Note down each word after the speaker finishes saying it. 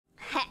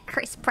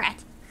Chris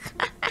Pratt.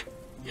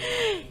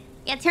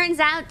 It turns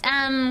out,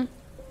 I'm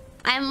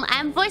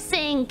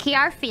voicing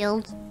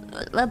Kiarfield.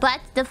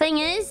 But the thing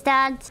is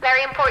that...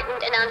 Very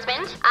important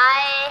announcement.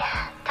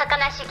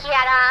 Takanashi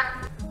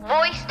Kiara,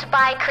 voiced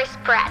by Chris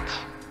Pratt.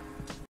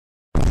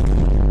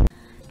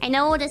 I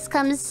know this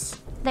comes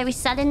very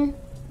sudden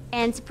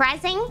and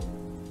surprising.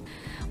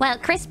 Well,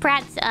 Chris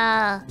Pratt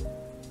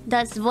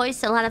does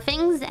voice a lot of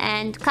things,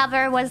 and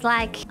Cover was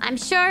like, I'm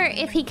sure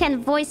if he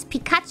can voice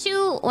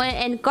Pikachu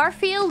and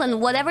Garfield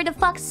and whatever the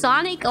fuck,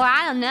 Sonic, or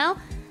I don't know,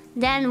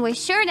 then we're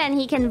sure that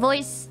he can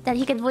voice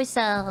Takanashi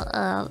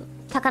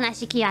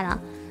Kiara.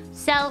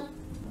 So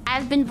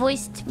I've been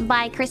voiced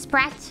by Chris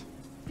Pratt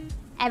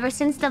ever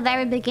since the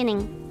very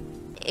beginning.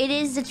 It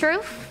is the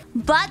truth,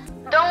 but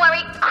don't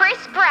worry,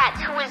 Chris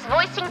Pratt, who is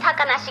voicing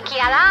Takanashi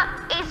Kiara,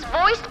 is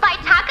voiced by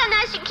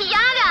Takanashi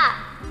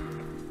Kiara!